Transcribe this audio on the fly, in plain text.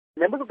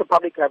members of the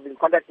public have been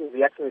contacting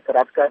Reaction with South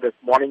Africa this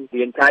morning,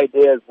 the entire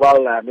day as well,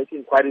 making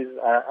inquiries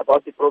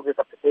about the progress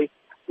of the case.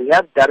 We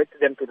have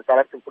directed them to the South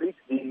African police.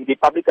 The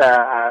public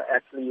are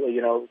actually,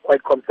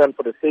 quite concerned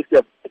for the safety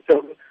of the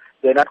children.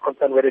 They're not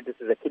concerned whether this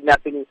is a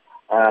kidnapping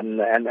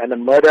and a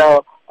murder,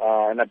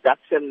 an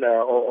abduction,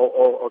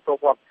 or so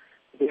forth.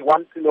 They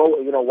want to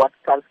know, what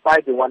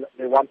transpired. They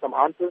want some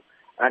answers,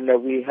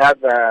 and we have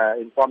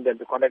informed them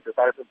to contact the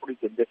South African Police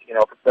Investigating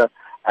Officer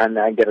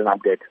and get an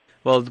update.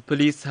 Well, the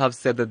police have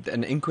said that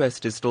an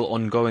inquest is still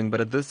ongoing,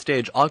 but at this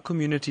stage, are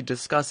community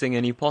discussing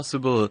any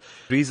possible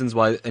reasons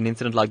why an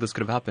incident like this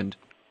could have happened?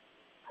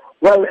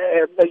 Well,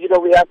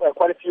 we have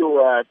quite a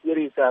few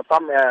theories.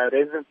 Some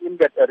residents in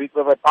that Reed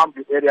River Palm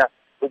View area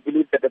who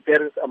believe that the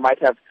parents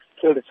might have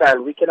killed the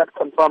child. We cannot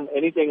confirm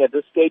anything at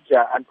this stage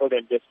until the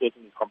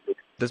investigation is complete.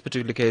 This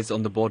particular case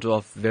on the border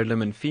of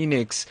Verulam and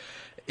Phoenix,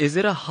 is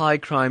it a high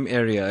crime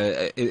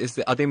area?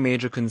 Are there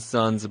major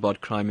concerns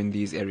about crime in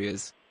these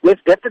areas? Yes,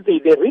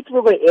 definitely. The Reed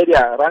River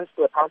area runs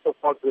to a council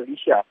called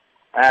Zolisha,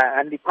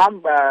 and the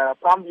Palm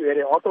View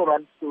area also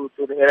runs to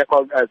the area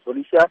called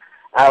Zolisha,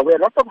 where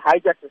lots of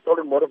hijacked and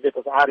stolen motor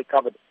vehicles are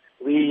recovered.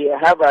 We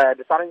have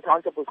the surrounding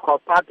township is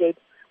called Parkgate,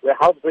 where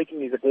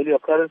housebreaking is a daily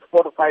occurrence,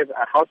 4 to 5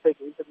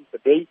 housebreaking incidents a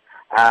day,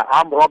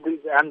 armed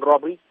robberies and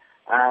robberies,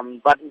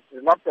 but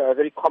it's not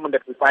very common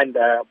that we find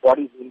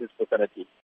bodies in this vicinity.